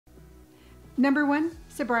Number one,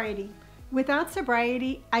 sobriety. Without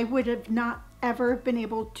sobriety, I would have not ever been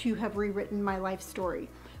able to have rewritten my life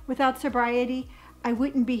story. Without sobriety, I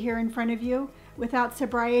wouldn't be here in front of you. Without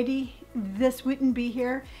sobriety, this wouldn't be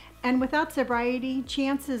here. And without sobriety,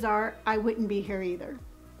 chances are I wouldn't be here either.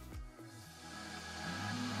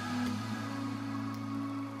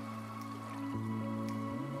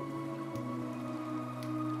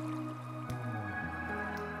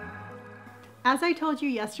 As I told you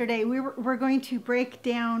yesterday, we're going to break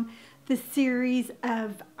down the series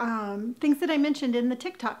of things that I mentioned in the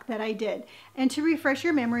TikTok that I did. And to refresh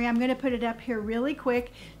your memory, I'm going to put it up here really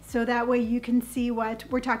quick so that way you can see what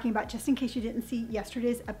we're talking about, just in case you didn't see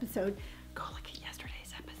yesterday's episode. Go look at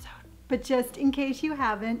yesterday's episode. But just in case you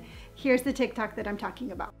haven't, here's the TikTok that I'm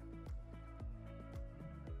talking about.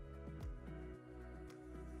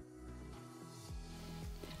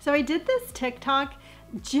 So I did this TikTok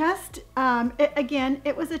just, again,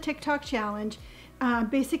 it was a TikTok challenge,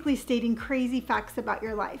 basically stating crazy facts about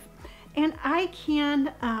your life. And I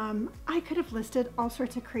could have listed all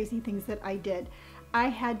sorts of crazy things that I did. I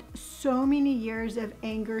had so many years of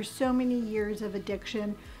anger, so many years of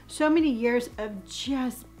addiction, so many years of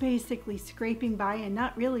just basically scraping by and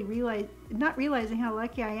not realizing how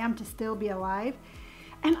lucky I am to still be alive.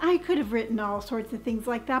 And I could have written all sorts of things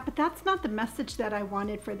like that, but that's not the message that I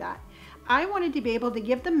wanted for that. I wanted to be able to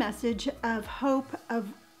give the message of hope,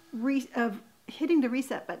 of hitting the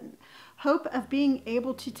reset button, hope of being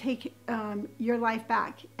able to take your life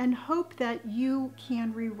back, and hope that you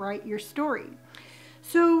can rewrite your story.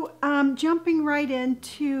 So jumping right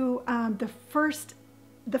into the first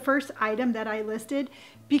item that I listed,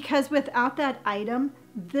 because without that item,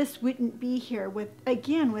 this wouldn't be here.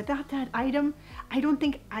 Without that item, I don't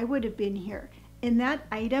think I would have been here. And that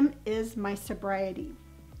item is my sobriety.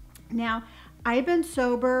 Now, I've been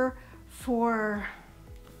sober for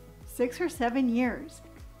 6 or 7 years.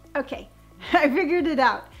 Okay, I figured it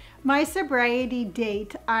out. My sobriety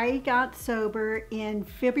date, I got sober in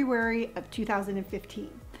February of 2015.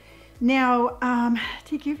 Now,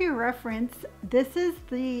 to give you a reference,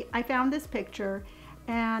 I found this picture,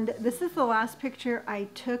 and this is the last picture I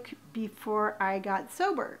took before I got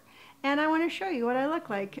sober. And I want to show you what I look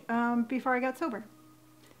like before I got sober.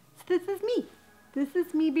 So this is me. This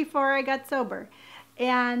is me before I got sober.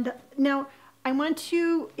 And now I want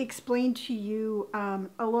to explain to you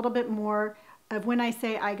a little bit more of when I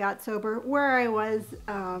say I got sober, where I was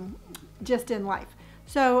just in life.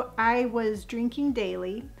 So I was drinking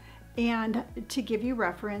daily, and to give you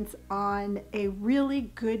reference, on a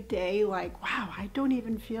really good day, like, wow, I don't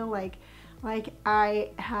even feel like I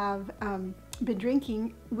have been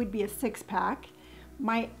drinking, would be a 6-pack.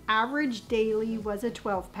 My average daily was a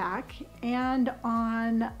 12-pack, and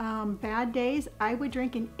on bad days, I would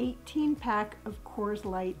drink an 18-pack of Coors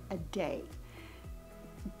Light a day.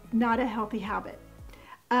 Not a healthy habit.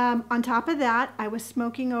 On top of that, I was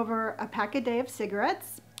smoking over a pack a day of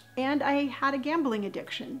cigarettes, and I had a gambling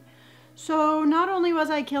addiction. So not only was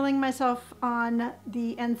I killing myself on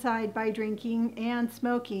the inside by drinking and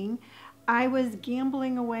smoking, I was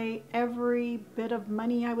gambling away every bit of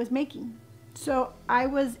money I was making. So I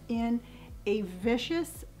was in a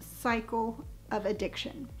vicious cycle of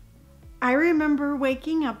addiction. I remember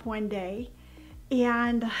waking up one day,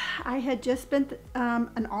 and I had just spent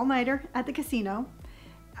an all-nighter at the casino.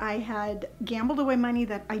 I had gambled away money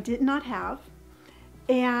that I did not have,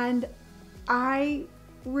 and I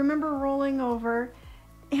remember rolling over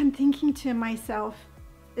and thinking to myself,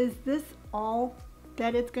 is this all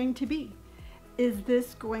that it's going to be? Is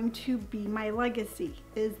this going to be my legacy?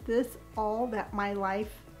 Is this all that my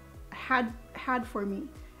life had for me?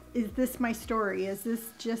 Is this my story? Is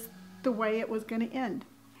this just the way it was going to end?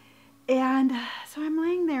 And so I'm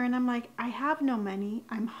laying there and I'm like, I have no money.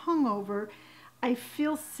 I'm hungover. I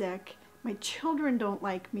feel sick. My children don't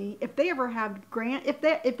like me. If they ever have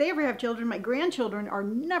children, my grandchildren are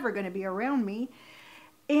never going to be around me.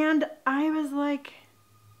 And I was like,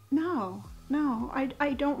 no,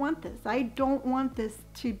 I don't want this. I don't want this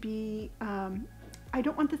to be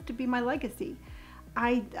my legacy.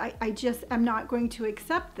 I just am not going to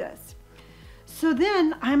accept this. So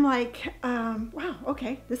then I'm like, wow,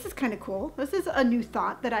 okay, this is kind of cool. This is a new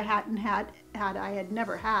thought that I hadn't had I had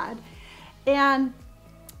never had. And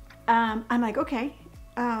I'm like, okay,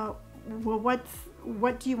 well,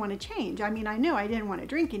 what do you want to change? I mean, I knew I didn't want to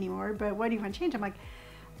drink anymore, but what do you want to change? I'm like,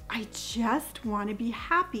 I just want to be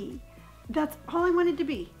happy. That's all I wanted to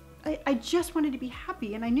be. I just wanted to be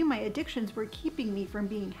happy, and I knew my addictions were keeping me from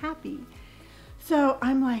being happy. So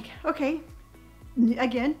I'm like, okay,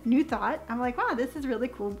 again, new thought. I'm like, wow, this is really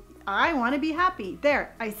cool. I want to be happy.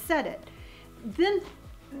 There, I said it. Then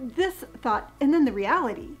this thought, and then the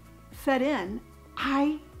reality set in.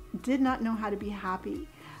 I did not know how to be happy.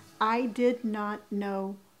 I did not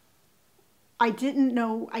know. I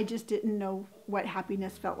just didn't know what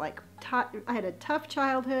happiness felt like. I had a tough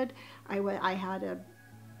childhood. I had a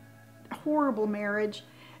horrible marriage,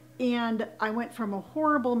 and I went from a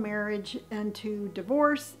horrible marriage into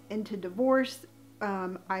divorce.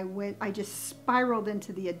 I just spiraled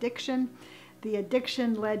into the addiction. The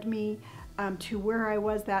addiction led me to where I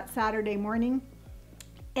was that Saturday morning.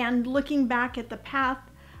 And looking back at the path,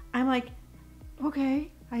 I'm like,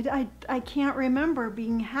 okay, I can't remember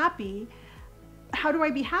being happy. How do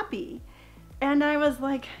I be happy? And I was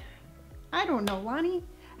like, I don't know, Lonnie.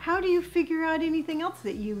 How do you figure out anything else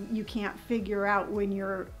that you can't figure out when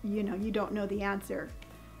you don't know the answer?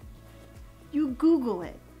 You Google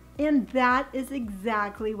it. And that is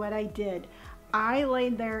exactly what I did. I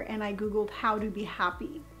laid there and I Googled how to be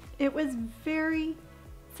happy. It was very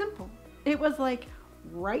simple. It was like,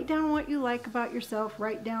 write down what you like about yourself,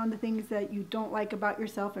 write down the things that you don't like about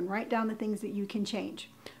yourself, and write down the things that you can change.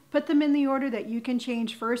 Put them in the order that you can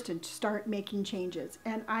change first and start making changes.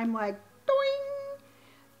 And I'm like, doing.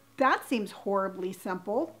 That seems horribly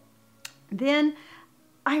simple. Then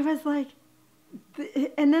I was like,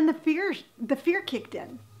 and then the fear kicked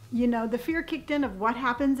in. The fear kicked in of what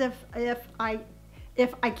happens if I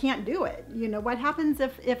can't do it. What happens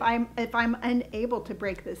if I'm unable to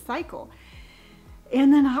break this cycle.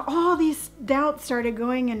 And then all these doubts started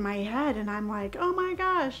going in my head, and I'm like, oh my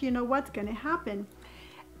gosh, what's going to happen?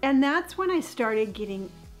 And that's when I started getting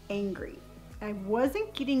angry. I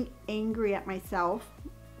wasn't getting angry at myself.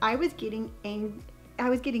 I was getting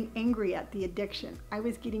angry at the addiction. I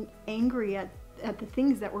was getting angry at the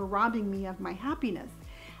things that were robbing me of my happiness.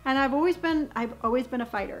 And I've always been a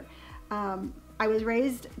fighter. I was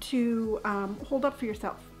raised to hold up for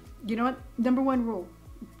yourself. You know what? Number one rule,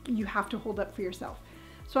 you have to hold up for yourself.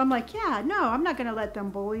 So I'm like, yeah, no, I'm not going to let them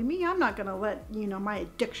bully me. I'm not going to let, my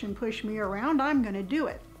addiction push me around. I'm going to do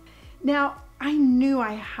it. Now, I knew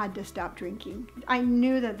I had to stop drinking. I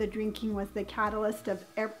knew that the drinking was the catalyst of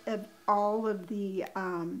all of the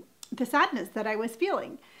sadness that I was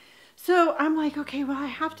feeling. So I'm like, okay, well, I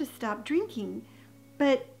have to stop drinking.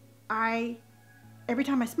 But every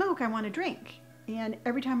time I smoke, I want to drink. And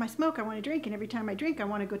every time I smoke, I want to drink. And every time I drink, I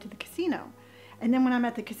want to go to the casino. And then when I'm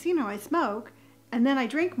at the casino, I smoke. And then I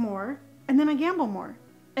drink more. And then I gamble more.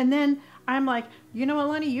 And then I'm like, you know what,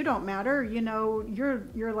 Lenny, you don't matter.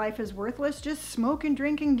 Your life is worthless. Just smoke and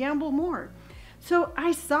drink and gamble more. So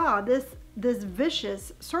I saw this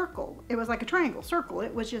vicious circle. It was like a triangle circle.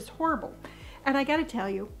 It was just horrible. And I got to tell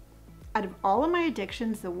you, out of all of my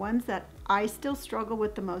addictions, the ones that I still struggle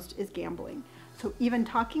with the most is gambling. So even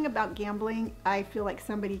talking about gambling, I feel like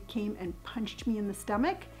somebody came and punched me in the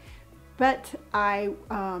stomach. But I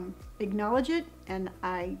acknowledge it and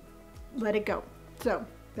I let it go. So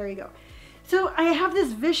there you go. So I have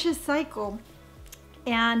this vicious cycle,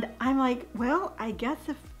 and I'm like, well, I guess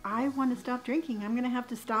if I want to stop drinking, I'm going to have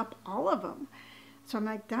to stop all of them. So I'm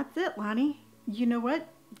like, that's it, Lonnie. You know what?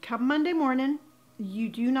 Come Monday morning, you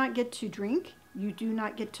do not get to drink, you do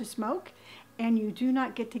not get to smoke, and you do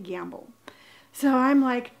not get to gamble. So I'm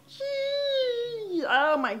like,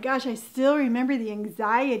 oh my gosh, I still remember the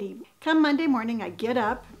anxiety. Come Monday morning, I get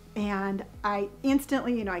up and I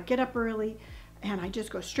instantly, I get up early and I just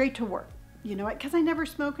go straight to work. You know what? Because I never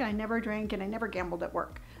smoked and I never drank and I never gambled at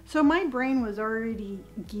work. So my brain was already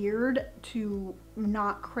geared to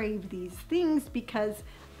not crave these things because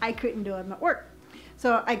I couldn't do them at work.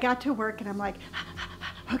 So I got to work and I'm like,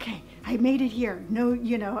 okay, I made it here.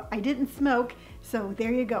 No, I didn't smoke. So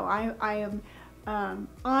there you go. I am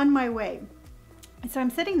on my way. So I'm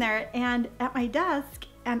sitting there and at my desk,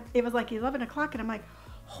 and it was like 11 o'clock, and I'm like,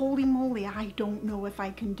 holy moly, I don't know if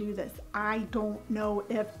I can do this. I don't know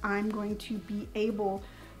if I'm going to be able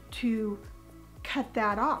to cut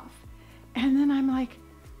that off. And then I'm like,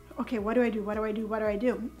 okay, what do I do? What do I do? What do I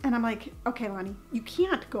do? And I'm like, okay, Lonnie, you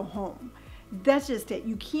can't go home. That's just it.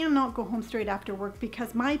 You cannot go home straight after work,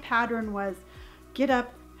 because my pattern was get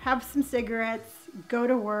up, have some cigarettes, go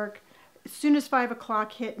to work. As soon as 5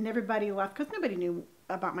 o'clock hit and everybody left, because nobody knew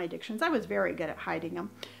about my addictions, I was very good at hiding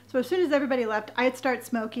them. So as soon as everybody left, I'd start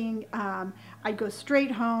smoking. I'd go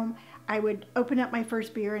straight home. I would open up my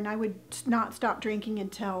first beer and I would not stop drinking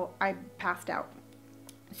until I passed out.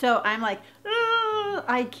 So I'm like,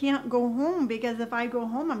 I can't go home, because if I go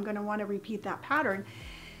home, I'm going to want to repeat that pattern.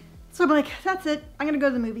 So I'm like, that's it. I'm going to go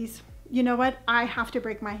to the movies. You know what? I have to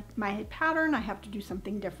break my pattern. I have to do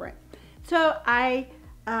something different. So I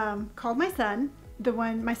called my son. the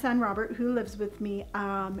one, my son Robert, who lives with me,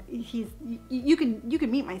 you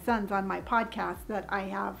can meet my sons on my podcast that I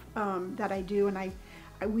have, that I do, and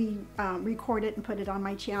we record it and put it on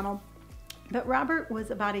my channel. But Robert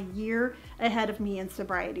was about a year ahead of me in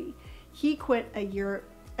sobriety. He quit a year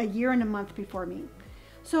and a month before me.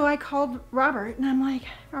 So I called Robert and I'm like,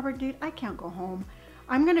 Robert, dude, I can't go home.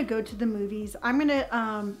 I'm gonna go to the movies. I'm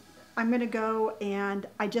gonna go, and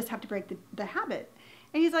I just have to break the habit.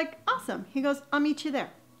 And he's like, awesome. He goes, I'll meet you there.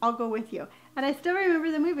 I'll go with you. And I still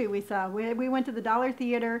remember the movie we saw. We went to the Dollar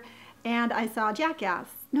Theater, and I saw Jackass.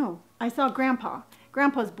 No, I saw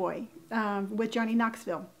Grandpa's Boy, with Johnny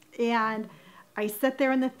Knoxville. And I sat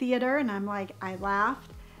there in the theater, and I'm like, I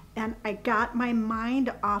laughed, and I got my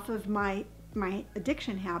mind off of my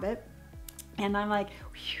addiction habit. And I'm like,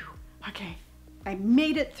 whew, okay, I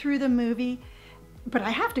made it through the movie, but I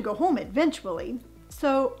have to go home eventually.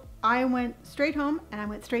 So I went straight home and I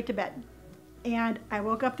went straight to bed. And I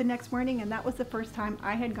woke up the next morning, and that was the first time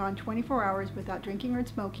I had gone 24 hours without drinking or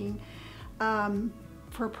smoking,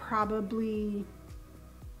 for probably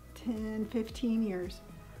 10, 15 years.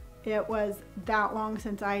 It was that long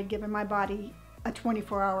since I had given my body a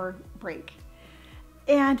 24-hour break.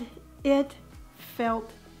 And it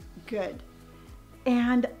felt good.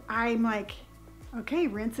 And I'm like, okay,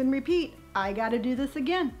 rinse and repeat. I got to do this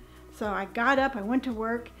again. So I got up, I went to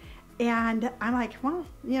work, and I'm like, well,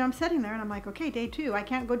 I'm sitting there and I'm like, okay, day 2, I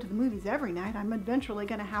can't go to the movies every night. I'm eventually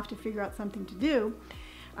going to have to figure out something to do.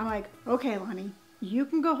 I'm like, okay, Lonnie, you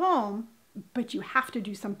can go home, but you have to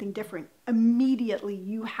do something different. Immediately,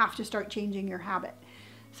 you have to start changing your habit.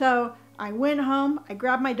 So I went home, I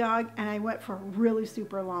grabbed my dog, and I went for a really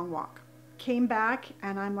super long walk. Came back,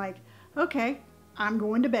 and I'm like, okay, I'm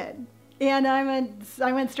going to bed. And I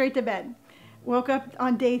went straight to bed. Woke up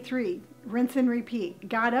on day 3, rinse and repeat.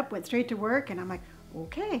 Got up, went straight to work, and I'm like,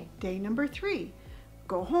 okay, day number 3,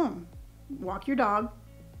 go home, walk your dog,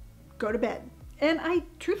 go to bed. And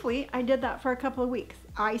truthfully, I did that for a couple of weeks.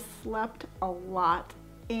 I slept a lot,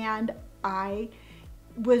 and I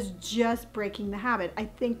was just breaking the habit. I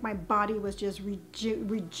think my body was just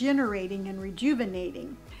regenerating and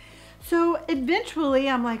rejuvenating. So eventually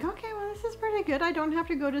I'm like, okay, well, this is pretty good. I don't have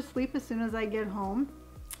to go to sleep as soon as I get home.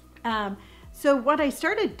 So what I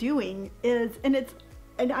started doing is, and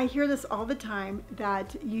I hear this all the time,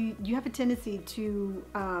 that you have a tendency to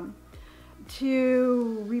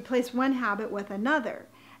replace one habit with another.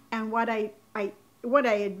 And what I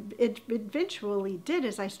eventually did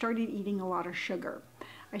is I started eating a lot of sugar.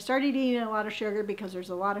 I started eating a lot of sugar because there's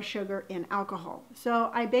a lot of sugar in alcohol.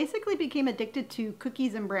 So I basically became addicted to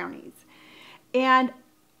cookies and brownies. And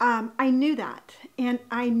I knew that, and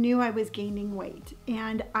I knew I was gaining weight,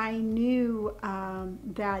 and I knew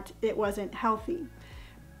that it wasn't healthy.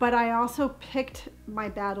 But I also picked my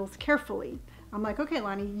battles carefully. I'm like, okay,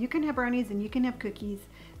 Lonnie, you can have brownies and you can have cookies,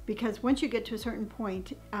 because once you get to a certain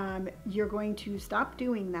point, you're going to stop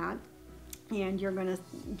doing that, and you're going to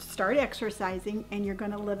start exercising, and you're going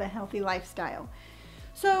to live a healthy lifestyle.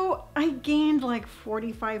 So I gained like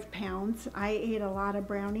 45 pounds. I ate a lot of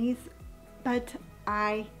brownies, but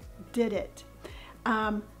I did it.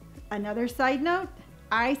 Another side note,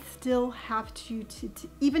 I still have to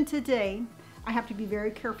even today, I have to be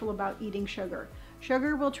very careful about eating sugar.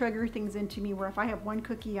 Sugar will trigger things into me where if I have 1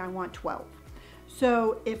 cookie, I want 12.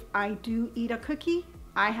 So if I do eat a cookie,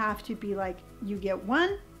 I have to be like, you get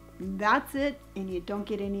 1, that's it, and you don't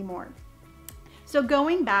get any more. So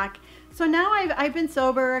going back, so now I've been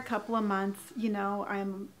sober a couple of months,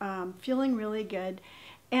 I'm feeling really good.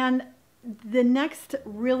 And the next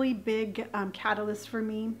really big catalyst for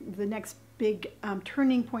me, the next big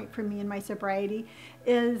turning point for me in my sobriety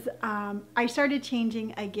is I started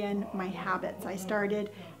changing again my habits. I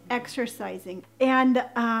started exercising. And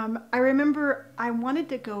I remember I wanted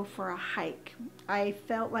to go for a hike. I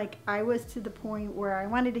felt like I was to the point where I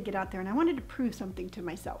wanted to get out there and I wanted to prove something to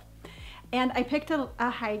myself. And I picked a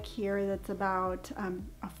hike here that's about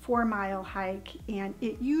a 4-mile hike, and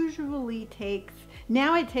it usually takes,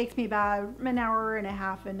 now it takes me about an hour and a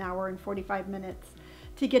half, an hour and 45 minutes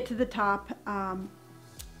to get to the top and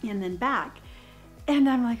then back. And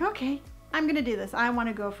I'm like, okay, I'm gonna do this. I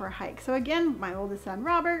wanna go for a hike. So again, my oldest son,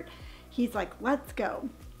 Robert, he's like, let's go.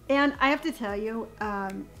 And I have to tell you,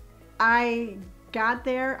 I got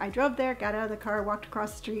there, I drove there, got out of the car, walked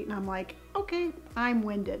across the street, and I'm like, okay, I'm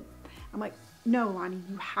winded. I'm like, no, Lonnie,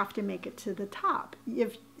 you have to make it to the top.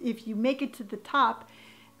 If you make it to the top,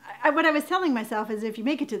 what I was telling myself is if you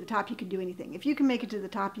make it to the top, you can do anything. If you can make it to the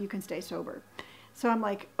top, you can stay sober. So I'm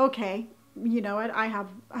like, okay, you know what? I have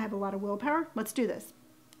a lot of willpower. Let's do this.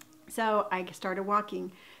 So I started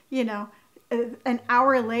walking. an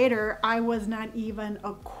hour later, I was not even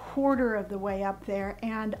a quarter of the way up there,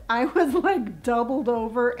 and I was like doubled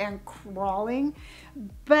over and crawling,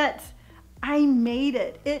 but I made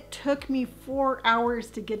it. It took me 4 hours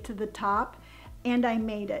to get to the top, and I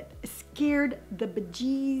made it. Scared the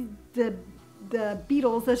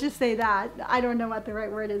beetles, let's just say that. I don't know what the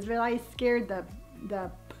right word is, but I scared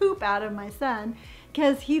the poop out of my son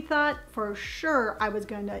because he thought for sure I was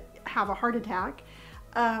going to have a heart attack.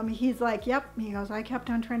 He's like, yep. He goes, I kept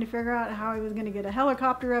on trying to figure out how I was going to get a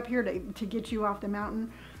helicopter up here to get you off the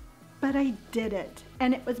mountain. But I did it.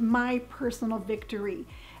 And it was my personal victory.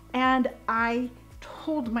 And I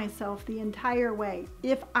told myself the entire way,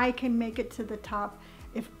 if I can make it to the top,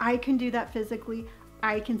 if I can do that physically,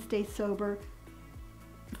 I can stay sober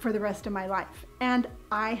for the rest of my life. And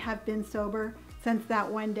I have been sober since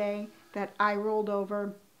that one day that I rolled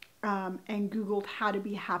over and Googled how to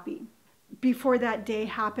be happy. Before that day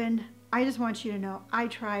happened, I just want you to know I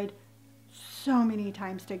tried so many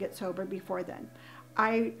times to get sober before then.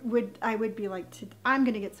 I would be like, I'm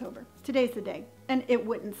going to get sober. Today's the day. And it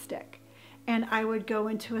wouldn't stick. And I would go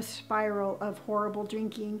into a spiral of horrible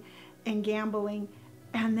drinking and gambling.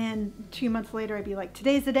 And then 2 months later, I'd be like,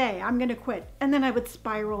 today's the day. I'm going to quit. And then I would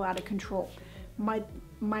spiral out of control. My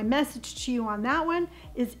message to you on that one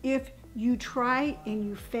is if you try and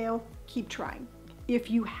you fail, keep trying. If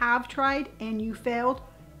you have tried and you failed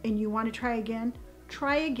and you want to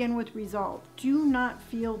try again with resolve. Do not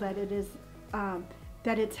feel that it is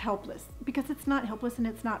that it's helpless, because it's not helpless and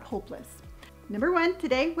it's not hopeless. Number 1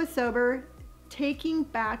 today was sober, taking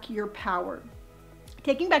back your power.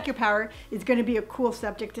 Taking back your power is going to be a cool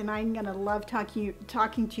subject, and I'm going to love talking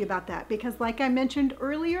to you about that, because like I mentioned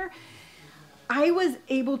earlier, I was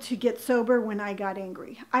able to get sober when I got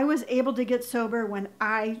angry. I was able to get sober when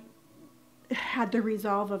I had the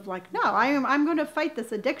resolve of like, no, I'm going to fight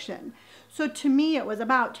this addiction. So to me, it was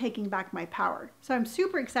about taking back my power. So I'm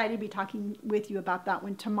super excited to be talking with you about that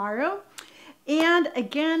one tomorrow. And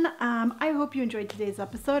again, I hope you enjoyed today's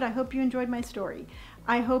episode. I hope you enjoyed my story.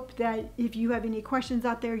 I hope that if you have any questions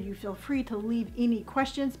out there, you feel free to leave any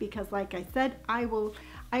questions, because like I said, I will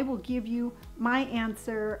give you my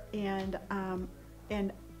answer. And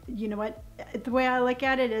you know what? The way I look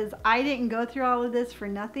at it is I didn't go through all of this for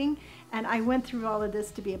nothing, and I went through all of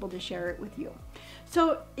this to be able to share it with you.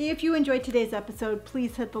 So if you enjoyed today's episode,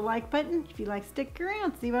 please hit the like button. If you'd like to stick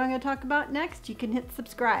around, see what I'm going to talk about next, you can hit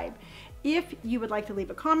subscribe. If you would like to leave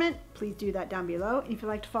a comment, please do that down below. If you'd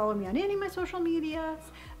like to follow me on any of my social medias,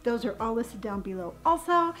 those are all listed down below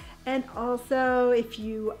also. And also, if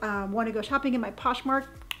you want to go shopping in my Poshmark,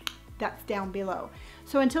 that's down below.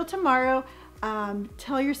 So until tomorrow,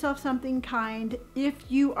 tell yourself something kind. If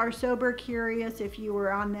you are sober curious, if you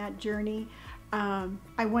were on that journey, I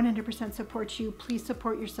 100% support you. Please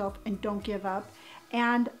support yourself and don't give up.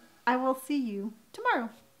 And I will see you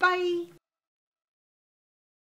tomorrow. Bye.